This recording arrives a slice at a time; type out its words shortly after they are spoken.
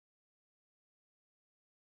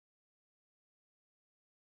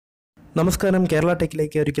നമസ്കാരം കേരള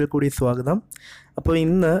ടെക്കിലേക്ക് ഒരിക്കൽ കൂടി സ്വാഗതം. അപ്പോൾ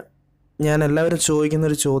ഇന്ന് ഞാൻ എല്ലാവരും ചോദിക്കുന്ന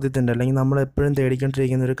ഒരു ചോദ്യത്തിൻ്റെ അല്ലെങ്കിൽ നമ്മൾ എപ്പോഴും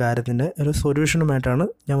തേടിക്കൊണ്ടിരിക്കുന്ന ഒരു കാര്യത്തിൻ്റെ ഒരു സൊല്യൂഷനുമായിട്ടാണ്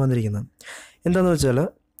ഞാൻ വന്നിരിക്കുന്നത്. എന്താണെന്ന് വെച്ചാൽ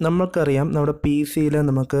നമുക്കറിയാം നമ്മുടെ പി സിയിൽ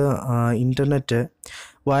നമുക്ക് ഇൻ്റർനെറ്റ്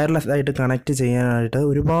വയർലെസ് ആയിട്ട് കണക്റ്റ് ചെയ്യാനായിട്ട്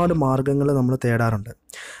ഒരുപാട് മാർഗ്ഗങ്ങൾ നമ്മൾ തേടാറുണ്ട്.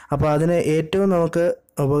 അപ്പോൾ അതിന് ഏറ്റവും നമുക്ക്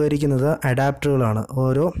ഉപകരിക്കുന്നത് അഡാപ്റ്ററുകളാണ്.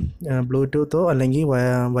 ഓരോ ബ്ലൂടൂത്തോ അല്ലെങ്കിൽ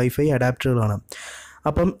വൈഫൈ അഡാപ്റ്ററുകളാണ്.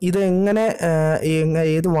 അപ്പം ഇതെങ്ങനെ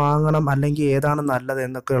ഏത് വാങ്ങണം അല്ലെങ്കിൽ ഏതാണ് നല്ലത്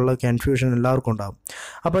എന്നൊക്കെയുള്ള കൺഫ്യൂഷൻ എല്ലാവർക്കും ഉണ്ടാകും.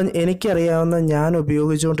 അപ്പം എനിക്കറിയാവുന്ന ഞാൻ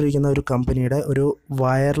ഉപയോഗിച്ചുകൊണ്ടിരിക്കുന്ന ഒരു കമ്പനിയുടെ ഒരു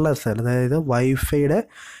വയർലെസ് അതായത് വൈഫൈയുടെ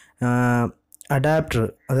അഡാപ്റ്റർ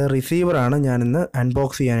റിസീവറാണ് ഞാനിന്ന്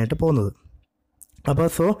അൺബോക്സ് ചെയ്യാനായിട്ട് പോകുന്നത്.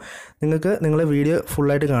 അപ്പോൾ നിങ്ങൾ വീഡിയോ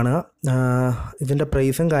ഫുള്ളായിട്ട് കാണുക. ഇതിൻ്റെ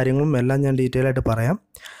പ്രൈസും കാര്യങ്ങളും എല്ലാം ഞാൻ ഡീറ്റെയിൽ ആയിട്ട് പറയാം.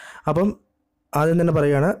 അപ്പം ആദ്യം തന്നെ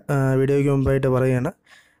പറയുകയാണ്, വീഡിയോയ്ക്ക് മുമ്പായിട്ട് പറയുകയാണ്,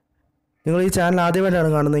 നിങ്ങൾ ഈ ചാനൽ ആദ്യമായിട്ടാണ്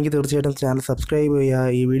കാണുന്നതെങ്കിൽ തീർച്ചയായിട്ടും ചാനൽ സബ്സ്ക്രൈബ് ചെയ്യുക.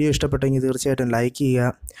 ഈ വീഡിയോ ഇഷ്ടപ്പെട്ടെങ്കിൽ തീർച്ചയായിട്ടും ലൈക്ക്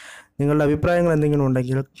ചെയ്യുക. നിങ്ങളുടെ അഭിപ്രായങ്ങൾ എന്തെങ്കിലും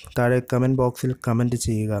ഉണ്ടെങ്കിൽ താഴെ കമൻറ്റ് ബോക്സിൽ കമൻറ്റ്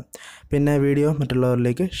ചെയ്യുക. പിന്നെ വീഡിയോ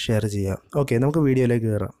മറ്റുള്ളവരിലേക്ക് ഷെയർ ചെയ്യുക. ഓക്കെ, നമുക്ക് വീഡിയോയിലേക്ക്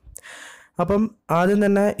കയറാം. അപ്പം ആദ്യം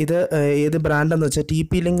തന്നെ ഇത് ഏത് ബ്രാൻഡെന്ന് വെച്ചാൽ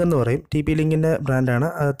TP ലിങ്ക് എന്ന് പറയും. TP ലിങ്കിൻ്റെ ബ്രാൻഡാണ്.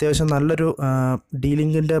 അത്യാവശ്യം നല്ലൊരു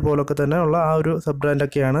D-ലിങ്കിൻ്റെ പോലൊക്കെ തന്നെ ഉള്ള ആ ഒരു സബ്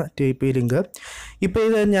ബ്രാൻഡൊക്കെയാണ് TP ലിങ്ക്. ഇപ്പോൾ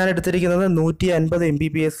ഇത് ഞാൻ എടുത്തിരിക്കുന്നത് 150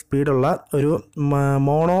 Mbps സ്പീഡുള്ള ഒരു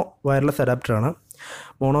മോണോ വയർലെസ് അഡാപ്റ്ററാണ്.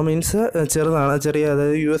 മോണോ മീൻസ് ചെറുതാണ്,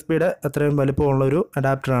 അതായത് USB-യുടെ അത്രയും വലിപ്പമുള്ളൊരു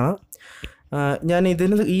അഡാപ്റ്ററാണ്. ഞാൻ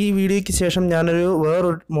ഈ വീഡിയോയ്ക്ക് ശേഷം ഞാനൊരു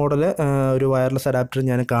വേറൊരു മോഡൽ ഒരു വയർലെസ് അഡാപ്റ്റർ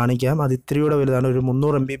ഞാൻ കാണിക്കാം. അത് ഇത്തിരിയൂടെ വലുതാണ്. ഒരു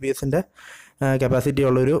 300 Mbpsൻ്റെ കപ്പാസിറ്റി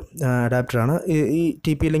ഉള്ളൊരു അഡാപ്റ്ററാണ് ഈ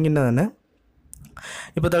TP ലിങ്കിൻ്റെ തന്നെ.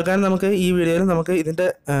 ഇപ്പോൾ തൽക്കാലം നമുക്ക് ഈ വീഡിയോയിൽ നമുക്ക് ഇതിൻ്റെ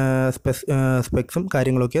സ്പെക്സും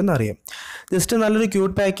കാര്യങ്ങളൊക്കെ ഒന്ന് അറിയാം. ജസ്റ്റ് നല്ലൊരു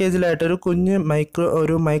ക്യൂട്ട് പാക്കേജിലായിട്ട് ഒരു കുഞ്ഞ്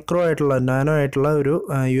മൈക്രോ ആയിട്ടുള്ള നാനോ ആയിട്ടുള്ള ഒരു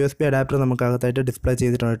USB അഡാപ്റ്റർ നമുക്ക് അകത്തായിട്ട് ഡിസ്പ്ലേ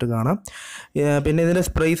ചെയ്തിട്ടായിട്ട് കാണാം. പിന്നെ ഇതിൻ്റെ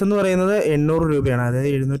പ്രൈസ് എന്ന് പറയുന്നത് 800 രൂപയാണ്. അതായത്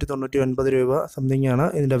 799 രൂപ സംതിങ് ആണ്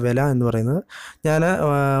ഇതിൻ്റെ വില എന്ന് പറയുന്നത്. ഞാൻ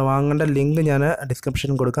വാങ്ങേണ്ട ലിങ്ക് ഞാൻ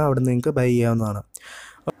ഡിസ്ക്രിപ്ഷനിൽ കൊടുക്കാം, അവിടെ നിന്ന് നിങ്ങൾക്ക് ബൈ ചെയ്യാവുന്നതാണ്.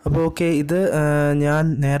 അപ്പോൾ ഓക്കെ, ഇത് ഞാൻ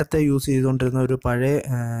നേരത്തെ യൂസ് ചെയ്തുകൊണ്ടിരുന്ന ഒരു പഴയ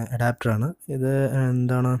അഡാപ്റ്ററാണ്. ഇത്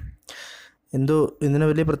ഇതിന്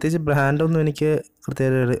വലിയ പ്രത്യേകിച്ച് ബ്രാൻഡൊന്നും എനിക്ക്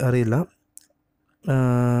കൃത്യമായിട്ട് അറിയില്ല.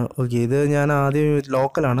 ഓക്കെ, ഇത് ഞാൻ ആദ്യം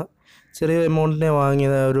ലോക്കലാണ്, ചെറിയ എമൗണ്ടിനെ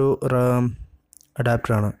വാങ്ങിയ ഒരു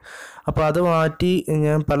അഡാപ്റ്ററാണ്. അപ്പോൾ അത് മാറ്റി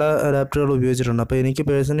ഞാൻ പല അഡാപ്റ്ററുകൾ ഉപയോഗിച്ചിട്ടുണ്ട്. അപ്പോൾ എനിക്ക്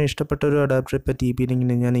പേഴ്സണലി ഇഷ്ടപ്പെട്ട ഒരു അഡാപ്റ്റർ ഇപ്പോൾ TP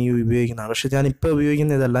ലിങ്കിന് ഞാൻ ഈ ഉപയോഗിക്കുന്നതാണ്. പക്ഷേ ഞാനിപ്പോൾ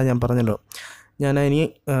ഉപയോഗിക്കുന്ന ഇതല്ല, ഞാൻ പറഞ്ഞല്ലോ. ഞാൻ ഇനി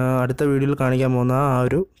അടുത്ത വീഡിയോയിൽ കാണിക്കാൻ പോകുന്ന ആ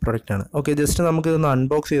ഒരു പ്രൊഡക്റ്റാണ്. ഓക്കെ, ജസ്റ്റ് നമുക്കിതൊന്ന്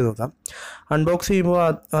അൺബോക്സ് ചെയ്ത് നോക്കാം. അൺബോക്സ് ചെയ്യുമ്പോൾ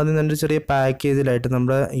ആദ്യം തന്നെ ഒരു ചെറിയ പാക്കേജിലായിട്ട്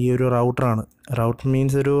നമ്മുടെ ഈ ഒരു റൗട്ടർ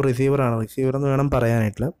മീൻസ് ഒരു റിസീവർ എന്ന് വേണം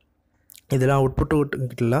പറയാനായിട്ട്. ഇതിൽ ഔട്ട്പുട്ട്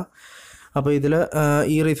കിട്ടില്ല. അപ്പോൾ ഇതിൽ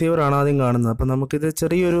ഈ റിസീവറാണ് ആദ്യം കാണുന്നത്. അപ്പോൾ നമുക്കിത്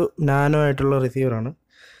ചെറിയൊരു നാനോ ആയിട്ടുള്ള റിസീവറാണ്.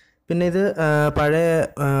 പിന്നെ ഇത് പഴയ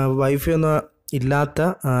വൈഫൈ ഒന്നും ഇല്ലാത്ത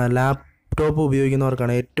ലാപ്ടോപ്പ്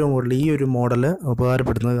ഉപയോഗിക്കുന്നവർക്കാണ് ഏറ്റവും കൂടുതൽ ഈ ഒരു മോഡൽ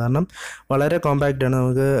ഉപകാരപ്പെടുന്നത്. കാരണം വളരെ കോമ്പാക്റ്റാണ്,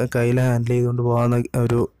 നമുക്ക് കയ്യിൽ ഹാൻഡിൽ ചെയ്തുകൊണ്ട് പോകുന്ന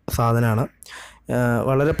ഒരു സാധനമാണ്.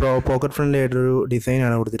 വളരെ പോക്കറ്റ് ഫ്രണ്ട്ലി ആയിട്ടൊരു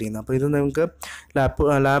ഡിസൈനാണ് കൊടുത്തിരിക്കുന്നത്. അപ്പോൾ ഇത് നമുക്ക്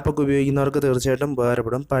ലാപ്പൊക്കെ ഉപയോഗിക്കുന്നവർക്ക് തീർച്ചയായിട്ടും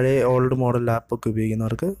ഉപകാരപ്പെടും. പഴയ ഓൾഡ് മോഡൽ ലാപ്പൊക്കെ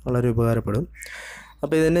ഉപയോഗിക്കുന്നവർക്ക് വളരെ ഉപകാരപ്പെടും.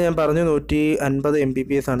 അപ്പോൾ ഇതിന് ഞാൻ പറഞ്ഞു 150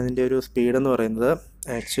 Mbps ആണ് ഇതിൻ്റെ ഒരു സ്പീഡ് എന്ന് പറയുന്നത്.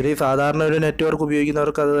 ആക്ച്വലി സാധാരണ ഒരു നെറ്റ്വർക്ക്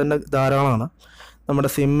ഉപയോഗിക്കുന്നവർക്ക് അത് തന്നെ ധാരാളമാണ്.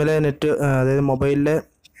 നമ്മുടെ സിമ്മിലെ അതായത് മൊബൈലിലെ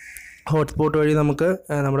ഹോട്ട്സ്പോട്ട് വഴി നമുക്ക്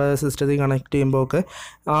നമ്മുടെ സിസ്റ്റത്തിൽ കണക്ട് ചെയ്യുമ്പോൾ ഒക്കെ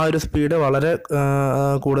ആ ഒരു സ്പീഡ് വളരെ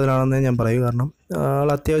കൂടുതലാണെന്ന് ഞാൻ പറയും. കാരണം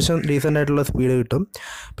അത്യാവശ്യം ഡീസൻ്റ് ആയിട്ടുള്ള സ്പീഡ് കിട്ടും.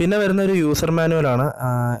 പിന്നെ വരുന്ന ഒരു യൂസർ മാനുവലാണ്.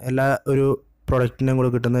 എല്ലാ ഒരു പ്രൊഡക്റ്റിനും കൂടെ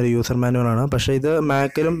കിട്ടുന്ന ഒരു യൂസർ മാനുവലാണ്. പക്ഷേ ഇത്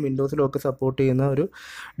മാക്കിലും വിൻഡോസിലും ഒക്കെ സപ്പോർട്ട് ചെയ്യുന്ന ഒരു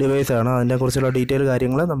ഡിവൈസാണ്. അതിനെക്കുറിച്ചുള്ള ഡീറ്റെയിൽ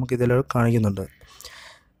കാര്യങ്ങൾ നമുക്കിതിൽ കാണിക്കുന്നുണ്ട്.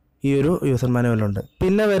 ഈ ഒരു യൂസർ മാനുവലുണ്ട്.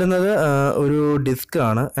 പിന്നെ വരുന്നത് ഒരു ഡിസ്ക്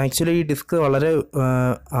ആണ്. ആക്ച്വലി ഈ ഡിസ്ക് വളരെ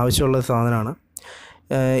ആവശ്യമുള്ള സാധനമാണ്.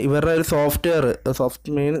 ഇവരുടെ ഒരു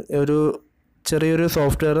ഒരു ചെറിയൊരു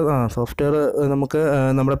സോഫ്റ്റ്വെയർ നമുക്ക്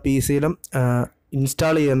നമ്മുടെ PC-യിലും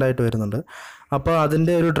ഇൻസ്റ്റാൾ ചെയ്യേണ്ടതായിട്ട് വരുന്നുണ്ട്. അപ്പോൾ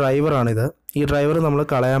അതിൻ്റെ ഒരു ഡ്രൈവറാണിത്. ഈ ഡ്രൈവർ നമ്മൾ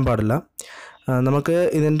കളയാൻ പാടില്ല. നമുക്ക്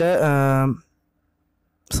ഇതിൻ്റെ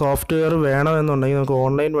സോഫ്റ്റ്വെയർ വേണമെന്നുണ്ടെങ്കിൽ നമുക്ക്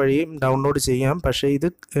ഓൺലൈൻ വഴിയും ഡൗൺലോഡ് ചെയ്യാം. പക്ഷേ ഇത്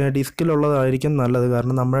ഡിസ്കിലുള്ളതായിരിക്കും നല്ലത്.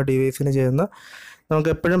 കാരണം നമ്മുടെ ഡിവൈസിന് ചെയ്യുന്ന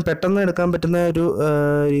നമുക്ക് എപ്പോഴും പെട്ടെന്ന് എടുക്കാൻ പറ്റുന്ന ഒരു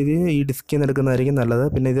രീതിയിൽ ഈ ഡിസ്കിൽ നിന്ന് എടുക്കുന്നതായിരിക്കും നല്ലത്.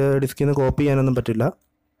 പിന്നെ ഇത് ഡിസ്കിൽ നിന്ന് കോപ്പി ചെയ്യാനൊന്നും പറ്റില്ല.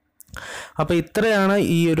 അപ്പോൾ ഇത്രയാണ്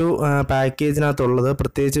ഈ ഒരു പാക്കേജിനകത്തുള്ളത്.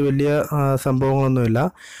 പ്രത്യേകിച്ച് വലിയ സംഭവങ്ങളൊന്നുമില്ല.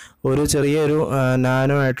 ഒരു ചെറിയൊരു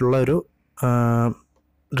നാനോ ആയിട്ടുള്ള ഒരു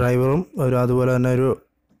ഡ്രൈവറും അതുപോലെ തന്നെ ഒരു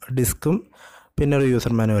ഡിസ്കും പിന്നെ ഒരു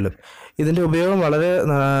യൂസർ മാനുവലും. ഇതിൻ്റെ ഉപയോഗം വളരെ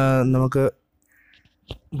നമുക്ക്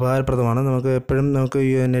ഉപകാരപ്രദമാണ്. നമുക്ക് എപ്പോഴും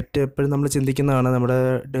നെറ്റ് എപ്പോഴും നമ്മൾ ചിന്തിക്കുന്നതാണ് നമ്മുടെ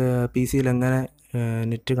PC-യിൽ എങ്ങനെ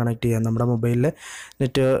നെറ്റ് കണക്ട് ചെയ്യാം, നമ്മുടെ മൊബൈലിൽ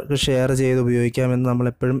നെറ്റ് ഷെയർ ചെയ്ത് ഉപയോഗിക്കാമെന്ന്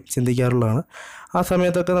നമ്മളെപ്പോഴും ചിന്തിക്കാറുള്ളതാണ്. ആ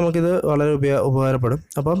സമയത്തൊക്കെ നമുക്കിത് വളരെ ഉപകാരപ്പെടും.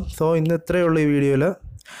 അപ്പം ഇന്ന് ഇത്രയേ ഉള്ളൂ ഈ വീഡിയോയിൽ.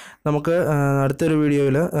 നമുക്ക് അടുത്തൊരു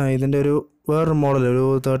വീഡിയോയിൽ ഇതിൻ്റെ ഒരു വേറൊരു മോഡൽ, ഒരു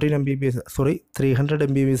 300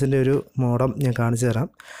 MB ഒരു മോഡം ഞാൻ കാണിച്ചു തരാം.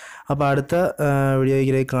 അപ്പോൾ അടുത്ത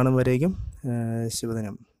വീഡിയോയിലേക്ക് കാണും വരേക്കും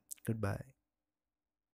ശുഭദിനം. Good bye.